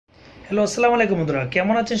Hello, আসসালামু আলাইকুম বন্ধুরা।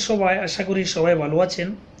 কেমন আছেন সবাই? আশা করি সবাই ভালো আছেন।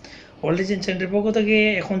 ওয়ার্ল্ড ডিজাইন চ্যানেলের পক্ষ থেকে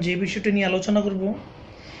এখন যে বিষয়টি নিয়ে আলোচনা করব,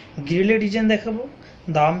 গ্রিলের ডিজাইন দেখাবো।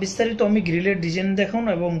 দাম বিস্তারিত আমি গ্রিলের ডিজাইন দেখানো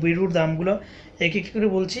এবং ভিডিওর দামগুলো এক এক করে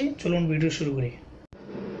বলছি। চলুন ভিডিও শুরু করি।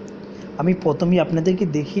 আমি প্রথমেই আপনাদেরকে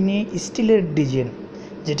দেখিয়ে নিই স্টিলের ডিজাইন,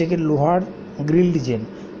 যেটাকে লোহার গ্রিল ডিজাইন।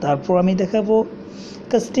 তারপর আমি দেখাবো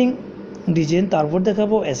কাস্টিং ডিজাইন, তারপর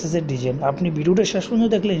দেখাবো এসএসের ডিজাইন। আপনি ভিডিওটা শেষ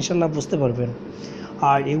পর্যন্ত দেখলে ইনশাল্লাহ বুঝতে পারবেন।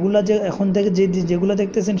 আর এগুলা যে এখন থেকে যেগুলো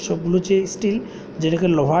দেখতেছেন সবগুলো হচ্ছে স্টিল, যেটাকে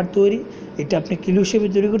লোহার তৈরি। এটা আপনি কিলো হিসেবে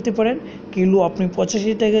তৈরি করতে পারেন। কিলো আপনি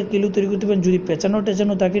 85 টাকা কিলো তৈরি করতে পারেন। যদি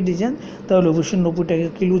পেঁচানো থাকে ডিজাইন, তাহলে অবশ্যই 90 টাকা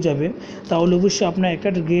কিলো যাবে। তাহলে অবশ্যই আপনার একটা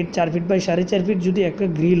গেট 4 ফিট বাই 4.5 ফিট যদি একটা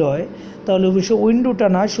গ্রিল হয়, তাহলে অবশ্যই উইন্ডোটা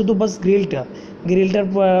না, শুধু বাস গ্রিলটার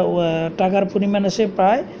টাকার পরিমাণ আসে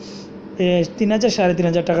প্রায় 3000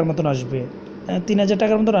 3,500 টাকার মতন আসবে। 3,000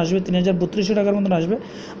 টাকার মতন আসবে, 3,3200 টাকার মতন আসবে।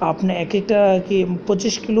 আপনি এক একটা কি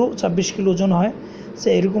 25 কিলো 26 কিলো ওজন হয়, সে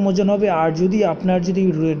এরকম ওজন হবে। আর যদি আপনার যদি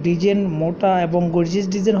ডিজাইন মোটা এবং গর্জিয়াস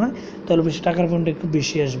ডিজাইন হয়, তাহলে অবশ্যই টাকার পরিমাণটা একটু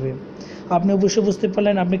বেশি আসবে। আপনি অবশ্যই বুঝতে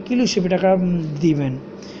পারলেন, আপনি কিলো হিসেবে টাকা দিবেন।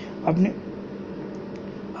 আপনি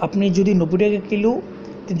আপনি যদি 90 টাকা কিলো,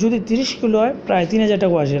 যদি 30 কিলো হয়, প্রায় 3,000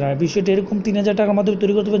 টাকা আসে। আর বিষয়টা এরকম, 3,000 টাকার মাধ্যমে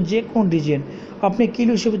তৈরি করতে পারেন যে কোনো ডিজাইন। আপনি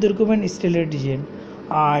কিলো হিসেবে তৈরি করবেন স্টিলের ডিজাইন।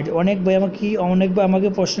 আর অনেক ভাই আমাকে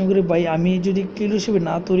প্রশ্ন করে, ভাই আমি যদি কিলো হিসেবে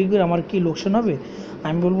না তৈরি করি আমার কি লোকসান হবে?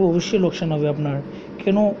 আমি বলবো অবশ্যই লোকসান হবে আপনার।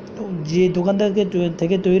 কেন? যে দোকানদার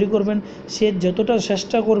থেকে তৈরি করবেন, সে যতটা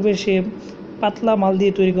চেষ্টা করবে সে পাতলা মাল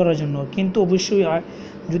দিয়ে তৈরি করার জন্য, কিন্তু অবশ্যই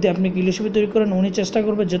যদি আপনি কিলো হিসেবে তৈরি করেন, উনি চেষ্টা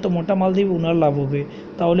করবে যত মোটা মাল দিবে ওনার লাভ হবে,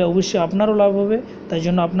 তাহলে অবশ্যই আপনারও লাভ হবে। তাই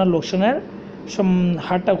জন্য আপনার লোকসানের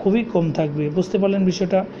হারটা খুবই কম থাকবে। বুঝতে পারলেন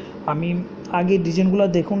বিষয়টা? আমি আগে ডিজাইনগুলো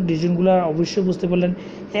দেখুন, ডিজাইনগুলো অবশ্যই বুঝতে পারলেন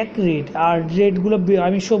এক রেট। আর রেটগুলো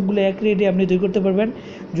আমি সবগুলো এক রেটে আপনি তৈরি করতে পারবেন।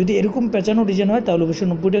 যদি এরকম পেঁচানো ডিজাইন হয় তাহলে অবশ্যই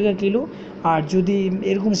 90 টাকা কিলো। আর যদি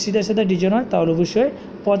এরকম সিধা সাদা ডিজাইন হয় তাহলে অবশ্যই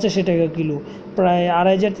 85 টাকা কিলো। প্রায়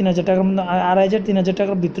 2,500 3,000 টাকার মধ্যে, 2,500 3,000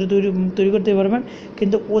 টাকার ভিতরে তৈরি করতে পারবেন।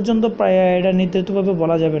 কিন্তু ওজন তো প্রায় এটা নির্ধারিতভাবে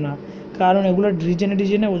বলা যাবে না, কারণ এগুলো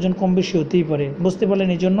ডিজাইনে ওজন কম বেশি হতেই পারে। বুঝতে পারলেন?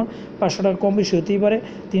 এই জন্য 500 টাকা কম বেশি হতেই পারে।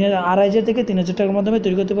 2,500 থেকে 3,000 টাকার মাধ্যমে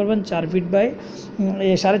তৈরি করতে পারবেন 4 feet by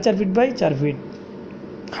 4.5 feet by 4 feet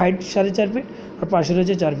height, 4.5 fit. আর পাশে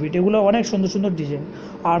রয়েছে 4 ফিট। এগুলো অনেক সুন্দর সুন্দর ডিজাইন।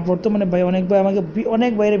 আর বর্তমানে ভাই অনেক ভাই আমাকে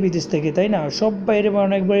অনেক বাইরে বিদেশ থেকে, তাই না, সব বাইরে বা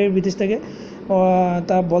অনেক বাইরে বিদেশ থেকে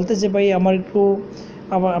তা বলতেছে, ভাই আপনার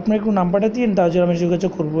একটু নাম্বারটা দিন, তার জন্য আমি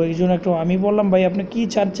যোগাযোগ করবো। এই জন্য একটু আমি বললাম, ভাই আপনি কী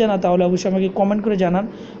চাচ্ছেন না, তাহলে অবশ্যই আমাকে কমেন্ট করে জানান,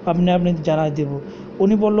 আপনি জানাই দেবো।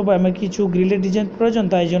 উনি বললো, ভাই আমার কিছু গ্রিলের ডিজাইন প্রয়োজন,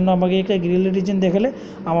 তাই জন্য আমাকে একটা গ্রিলের ডিজাইন দেখালে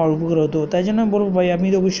আমার উপকার হতো। তাই জন্য আমি বলবো, ভাই আমি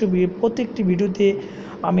অবশ্যই প্রত্যেকটি ভিডিওতে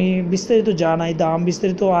আমি বিস্তারিত জানাই, দাম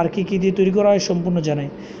বিস্তারিত আর কী দিয়ে তৈরি করা হয় সম্পূর্ণ জানাই।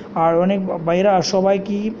 আর অনেক ভাইরা সবাই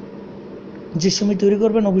যে সময় তৈরি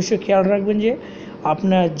করবেন অবশ্যই খেয়াল রাখবেন যে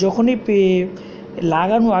আপনার যখনই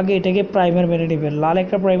লাগানো আগে এটাকে প্রাইমার মেরে নেবেন। লাল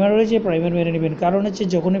একটা প্রাইমার রয়েছে, প্রাইমার মেরে নেবেন। কারণ হচ্ছে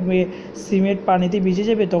যখনই সিমেন্ট পানিতে ভিজে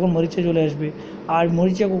যাবে তখন মরিচা চলে আসবে, আর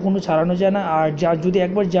মরিচা কখনো ছাড়ানো যায় না। আর যদি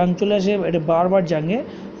একবার জাং চলে আসে, এটা বারবার জাঙে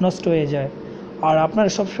নষ্ট হয়ে যায়। আর আপনারা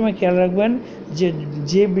সবসময় খেয়াল রাখবেন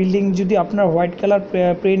যে বিল্ডিং যদি আপনার হোয়াইট কালার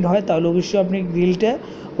পেইন্ট হয়, তাহলে অবশ্যই আপনি গ্রিলটা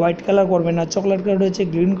হোয়াইট কালার করবেন না। চকলেট কালার রয়েছে,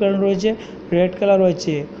 গ্রিন কালার রয়েছে, রেড কালার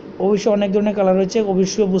রয়েছে, অবশ্যই অনেক ধরনের কালার রয়েছে।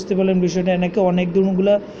 অবশ্যই বুঝতে পারলেন বিষয়টা, এনেকে অনেক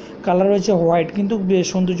ধরনগুলো কালার রয়েছে হোয়াইট, কিন্তু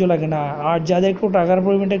সৌন্দর্য লাগে না। আর যাদের একটু টাকার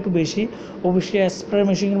পরিমাণটা একটু বেশি, অবশ্যই স্প্রে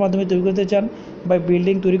মেশিনের মাধ্যমে তৈরি করতে চান বা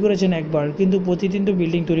বিল্ডিং তৈরি করেছেন একবার, কিন্তু প্রতিদিন তো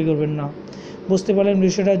বিল্ডিং তৈরি করবেন না। বুঝতে পারলেন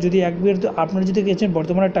বিষয়টা? যদি একবার আপনার যদি গেছেন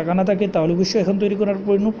বর্তমানে টাকা না থাকে, তাহলে অবশ্যই এখন তৈরি করার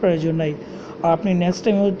কোনো প্রয়োজন নাই, আপনি নেক্সট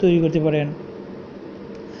টাইমেও তৈরি করতে পারেন।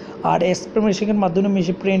 আর স্প্রে মেশিনের মাধ্যমে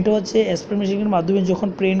প্রিন্টও হচ্ছে, স্প্রে মেশিনের মাধ্যমে যখন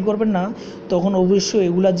প্রিন্ট করবেন না, তখন অবশ্যই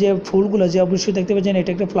এগুলা যে ফুলগুলো যে অবশ্যই দেখতে পাচ্ছেন,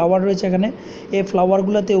 এটা একটা ফ্লাওয়ার রয়েছে এখানে। এই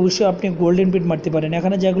ফ্লাওয়ারগুলোতে অবশ্যই আপনি গোল্ডেন পেন্ট মারতে পারেন।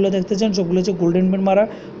 এখানে যেগুলো দেখতেছেন সবগুলো হচ্ছে গোল্ডেন পেন্ট মারা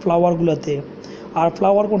ফ্লাওয়ারগুলোতে। আর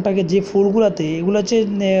ফ্লাওয়ার কোনটাকে, যে ফুলগুলোতে, এগুলো হচ্ছে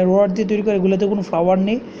রড দিয়ে তৈরি করে, এগুলোতে কোনো ফ্লাওয়ার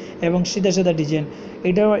নেই এবং সিধা সাদা ডিজাইন।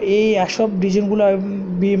 এটা এই সব ডিজাইনগুলো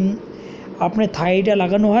আপনার থাইটা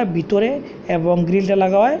লাগানো হয় ভিতরে এবং গ্রিলটা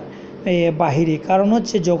লাগা হয় বাহিরে। কারণ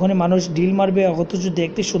হচ্ছে যখনই মানুষ ডিল মারবে অথচ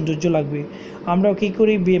দেখতে সৌন্দর্য লাগবে। আমরা কী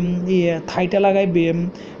করি, থাইটা লাগাই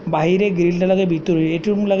বাহিরে, গ্রিলটা লাগাই ভিতরে,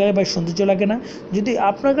 এটুকু লাগাই বা সৌন্দর্য লাগে না। যদি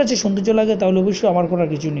আপনার কাছে সৌন্দর্য লাগে তাহলে অবশ্যই আমার করার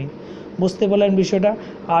কিছু নেই। বুঝতে পারলেন বিষয়টা?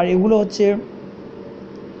 আর এগুলো হচ্ছে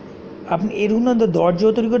আপনি এরকম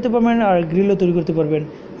দরজাও তৈরি করতে পারবেন আর গ্রিলও তৈরি করতে পারবেন।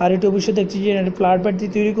 আর এটা অবশ্যই দেখছি যে ফ্লাওয়ার পার্ট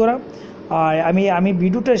দিয়ে তৈরি করা। আর আমি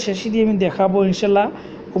ভিডিওটা শেষে দিয়ে আমি দেখাবো ইনশাল্লাহ।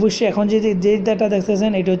 অবশ্যই এখন যেটা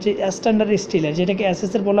দেখতেছেন এটা হচ্ছে স্ট্যান্ডার্ড স্টিলের, যেটাকে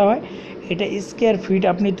এসএসের বলা হয়। এটা স্কোয়ার ফিট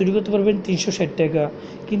আপনি তৈরি করতে পারবেন 360 টাকা।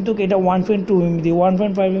 কিন্তু এটা 1.2 mm দিয়ে,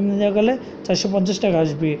 1.5 mm দেওয়া গেলে 450 টাকা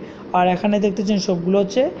আসবে। আর এখানে দেখতেছেন সবগুলো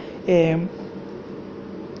হচ্ছে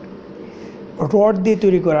রড দিয়ে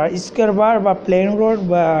তৈরি করা, স্কোয়ার বার বা প্লেন রড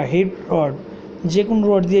বা হিট রড, যে কোনো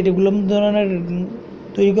রড দিয়ে এগুলো ধরনের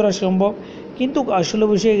তৈরি করা সম্ভব। কিন্তু আসলে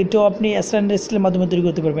বিষয়ে এটাও আপনি স্টেনলেস স্টিলের মাধ্যমে তৈরি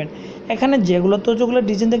করতে পারবেন। এখানে যেগুলো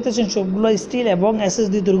ডিজাইন দেখতেছেন সবগুলো স্টিল এবং এসএস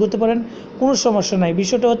দিয়ে তৈরি করতে পারেন, কোনো সমস্যা নাই।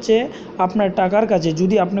 বিষয়টা হচ্ছে আপনার টাকার কাছে,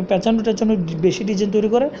 যদি আপনি পেঁচানো বেশি ডিজাইন তৈরি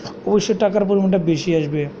করেন অবশ্যই টাকার পরিমাণটা বেশি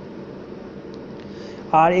আসবে।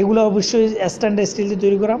 আর এগুলো অবশ্যই স্ট্যান্ডার্ড স্টিল দিয়ে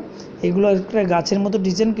তৈরি করা। এগুলো একটা গাছের মতো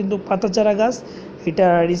ডিজাইন, কিন্তু পাতাচারা গাছ।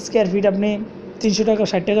 এটার স্কোয়ার ফিট আপনি 300 টাকা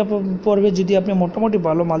 60 টাকা পড়বে যদি আপনি মোটামুটি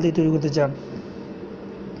ভালো মাল দিয়ে তৈরি করতে চান।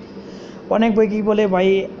 অনেক ভাই কী বলে, ভাই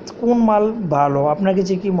কোন মাল ভালো, আপনার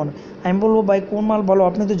কাছে কী মনে? আমি বলবো ভাই কোন মাল ভালো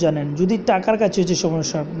আপনি তো জানেন, যদি টাকার কাছে হচ্ছে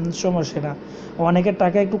সমস্যা না। অনেকের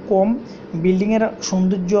টাকা একটু কম, বিল্ডিংয়ের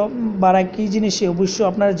সৌন্দর্য বাড়ায় কী জিনিস অবশ্য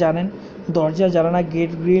আপনারা জানেন, দরজা জানালা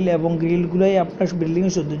গেট গ্রিল এবং গ্রিলগুলোই আপনার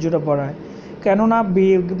বিল্ডিংয়ের সৌন্দর্যটা বাড়ায়। কেননা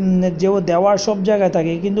যে দেওয়ার সব জায়গায়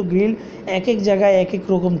থাকে, কিন্তু গ্রিল এক এক জায়গায় এক এক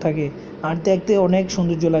রকম থাকে আর দেখতে অনেক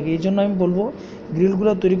সৌন্দর্য লাগে। এই জন্য আমি বলবো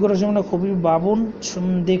গ্রিলগুলো তৈরি করার সময় খুবই ভাবুন,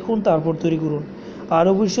 দেখুন, তারপর তৈরি করুন। আর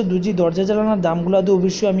অবশ্যই দরজা জানালার দামগুলো তো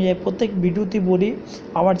অবশ্যই আমি প্রত্যেক ভিডিওতে বলি,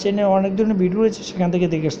 আমার চ্যানেলে অনেক ধরনের ভিডিও রয়েছে, সেখান থেকে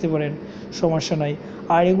দেখে আসতে পারেন, সমস্যা নাই।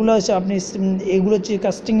 আর এগুলো হচ্ছে এগুলো হচ্ছে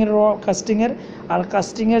কাস্টিংয়ের। আর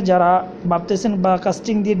কাস্টিংয়ের যারা ভাবতেছেন বা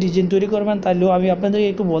কাস্টিং দিয়ে ডিজাইন তৈরি করবেন, তাহলেও আমি আপনাদেরকে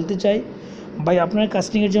একটু বলতে চাই, ভাই আপনার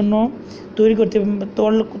কাস্টিংয়ের জন্য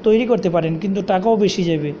তৈরি করতে পারেন, কিন্তু টাকাও বেশি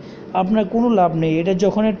যাবে, আপনার কোনো লাভ নেই। এটা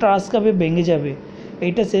যখন ট্রাস খাবে ভেঙে যাবে।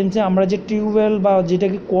 এটা সেম আমরা যে টিউবওয়েল বা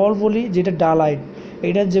যেটাকে কল বলি, যেটা ডালাইট,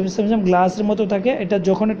 এটা সেম গ্লাসের মতো থাকে, এটা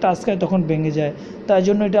যখন টাচ খায় তখন ভেঙে যায়। তাই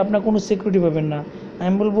জন্য এটা আপনার কোনো সিকিউরিটি পাবেন না।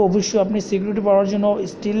 আমি বলবো অবশ্যই আপনি সিকিউরিটি পাওয়ার জন্য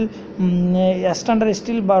স্ট্যান্ডার্ড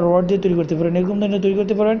স্টিল বা রড দিয়ে তৈরি করতে পারেন, এরকম ধরনের তৈরি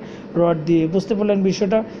করতে পারেন রড দিয়ে। বুঝতে পারলেন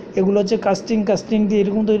বিষয়টা? এগুলো হচ্ছে কাস্টিং দিয়ে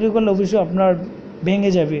এরকম তৈরি করলে অবশ্যই আপনার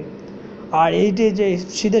ভেঙে যাবে। আর এইটা যে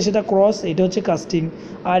সিধা ক্রস, এটা হচ্ছে কাস্টিং,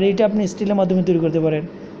 আর এইটা আপনি স্টিলের মাধ্যমে তৈরি করতে পারেন।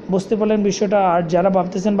 বুঝতে পারলেন বিষয়টা? আর যারা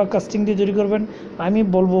ভাবতেছেন বা কাস্টিং দিয়ে তৈরি করবেন, আমি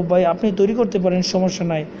বলবো ভাই আপনি তৈরি করতে পারেন, সমস্যা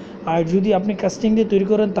নাই। আর যদি আপনি কাস্টিং দিয়ে তৈরি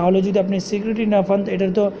করেন, তাহলে যদি আপনি সিকিউরিটি না পান,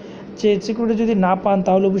 এটার তো সিকিউরিটি যদি না পান,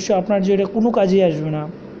 তাহলে অবশ্যই আপনার যে এটা কোনো কাজেই আসবে না,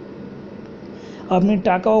 আপনি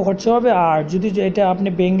টাকাও খরচা হবে। আর যদি এটা আপনি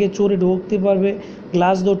ভেঙে চোরে ঢুকতে পারবে,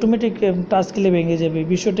 গ্লাস অটোমেটিক টাচ খেলে ভেঙে যাবে,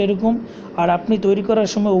 বিষয়টা এরকম। আর আপনি তৈরি করার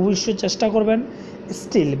সময় অবশ্যই চেষ্টা করবেন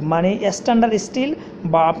স্টিল, মানে স্ট্যান্ডার্ড স্টিল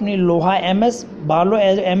বা আপনি লোহা ভালো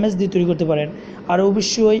এমএস দিয়ে তৈরি করতে পারেন। আর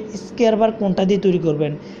অবশ্যই স্কোয়ার বার কোনটা দিয়ে তৈরি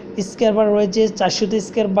করবেন। স্কোয়ার বার রয়েছে 400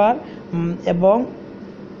 স্কোয়ার বার এবং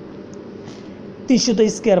 300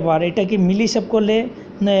 স্কোয়ার বার, এটাকে মিলি হিসাব করলে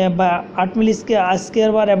বা 8 মিলি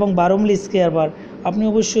স্কোয়ার বার এবং 12 মিলি স্কোয়ার বার। আপনি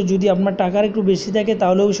অবশ্যই যদি আপনার টাকার একটু বেশি থাকে,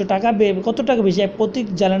 তাহলে অবশ্যই কত টাকা বেশি, প্রতি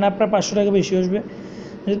জানেন আপনার 500 টাকা বেশি আসবে।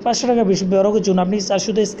 যদি 500 টাকা বেশি বড় কিছু না, আপনি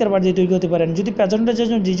 400 স্কোয়ার বার দিয়ে তৈরি করতে পারেন। যদি পেছনটা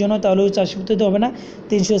ডিজাইন হয়, তাহলে ওই 400 তো হবে না,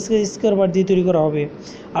 300 স্কোয়ার বার দিয়ে তৈরি করা হবে।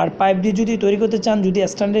 আর পাইপ দিয়ে যদি তৈরি করতে চান, যদি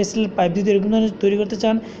স্ট্যান্ডার্ড স্টিল পাইপ দিয়ে তৈরি করতে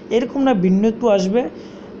চান, এরকম না ভিন্ন একটু আসবে।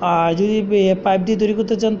 আর যদি পাইপ দিয়ে তৈরি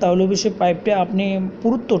করতে চান, তাহলে অবশ্যই পাইপটা আপনি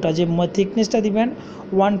পুরুত্বটা যে থিকনেসটা দিবেন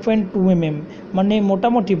 1.2 mm, মানে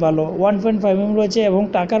মোটামুটি ভালো। 1.5 mm রয়েছে এবং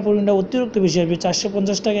টাকার পরিমাণটা অতিরিক্ত বেশি আসবে,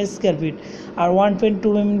 450 টাকা স্কোয়ার ফিট। আর 1.2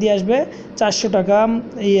 mm দিয়ে আসবে 400 টাকা,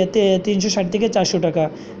 360 থেকে 400 টাকা।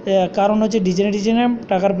 কারণ হচ্ছে ডিজাইনে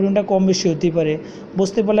টাকার পরিমাণটা কম বেশি হতেই পারে।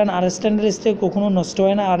 বুঝতে পারলেন? আর স্ট্যান্ডার্ড স্টিল কখনো নষ্ট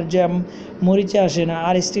হয় না, আর মরিচা আসে না।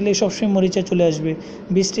 আর স্টিলে সবসময় মরিচা চলে আসবে,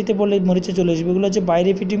 বৃষ্টিতে পড়লে মরিচা চলে আসবে। এগুলো হচ্ছে বাইরে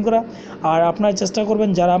ফিটিং করা। আর আপনারা চেষ্টা করবেন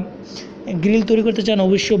যারা গ্রিল তৈরি করতে চান,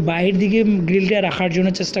 অবশ্যই বাইরের দিকে গ্রিলটা রাখার জন্য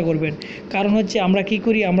চেষ্টা করবেন। কারণ হচ্ছে আমরা কি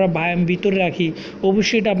করি, আমরা ভিতরে রাখি,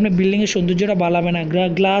 অবশ্যই এটা আপনার বিল্ডিংয়ের সৌন্দর্যটা বাড়াবে না।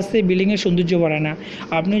 গ্লাসে বিল্ডিংয়ের সৌন্দর্য বাড়ায় না।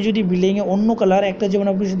 আপনি যদি বিল্ডিংয়ে অন্য কালার একটা, যেমন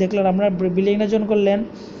আপনি দেখলেন আমরা বিল্ডিংটা যখন করলেন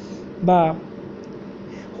বা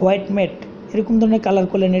হোয়াইট ম্যাট এরকম ধরনের কালার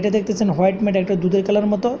করলেন, এটা দেখতেছেন হোয়াইট ম্যাট একটা দুধের কালার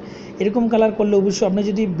মতো, এরকম কালার করলে অবশ্যই আপনি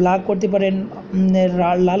যদি ব্ল্যাক করতে পারেন,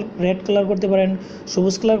 লাল রেড কালার করতে পারেন,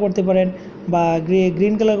 সবুজ কালার করতে পারেন, বা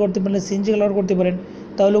গ্রিন কালার করতে পারেন, সিনজি কালার করতে পারেন,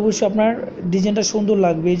 তাহলে অবশ্যই আপনার ডিজাইনটা সুন্দর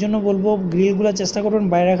লাগবে। এই জন্য বলবো গ্রিলগুলো চেষ্টা করবেন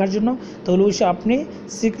বাইরে রাখার জন্য, তাহলে অবশ্যই আপনি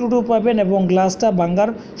সিকিউরিটিও পাবেন এবং গ্লাসটা ভাঙার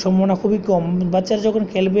সম্ভাবনা খুবই কম। বাচ্চারা যখন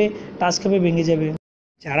খেলবে টাচ খাবে ভেঙে যাবে।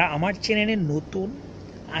 যারা আমার চ্যানেলে নতুন,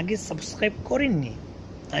 আগে সাবস্ক্রাইব করেননি,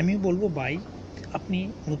 আমি বলবো ভাই আপনি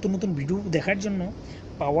নতুন ভিডিও দেখার জন্য,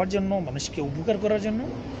 পাওয়ার জন্য, মানুষকে উপকার করার জন্য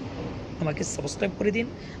আমাকে সাবস্ক্রাইব করে দিন,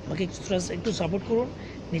 আমাকে একটু সাপোর্ট করুন।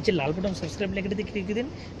 নিচে লাল বাটন সাবস্ক্রাইব লেখাটাতে ক্লিক করে দিন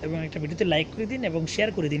এবং একটা ভিডিওতে লাইক করে দিন এবং শেয়ার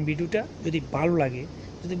করে দিন ভিডিওটা, যদি ভালো লাগে।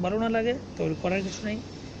 যদি ভালো না লাগে তাহলে করার কিছু নেই,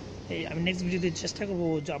 এই আমি নেক্সট ভিডিওতে চেষ্টা করবো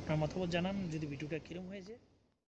যে আপনার মতামত জানান যদি ভিডিওটা কীরকম হয়েছে।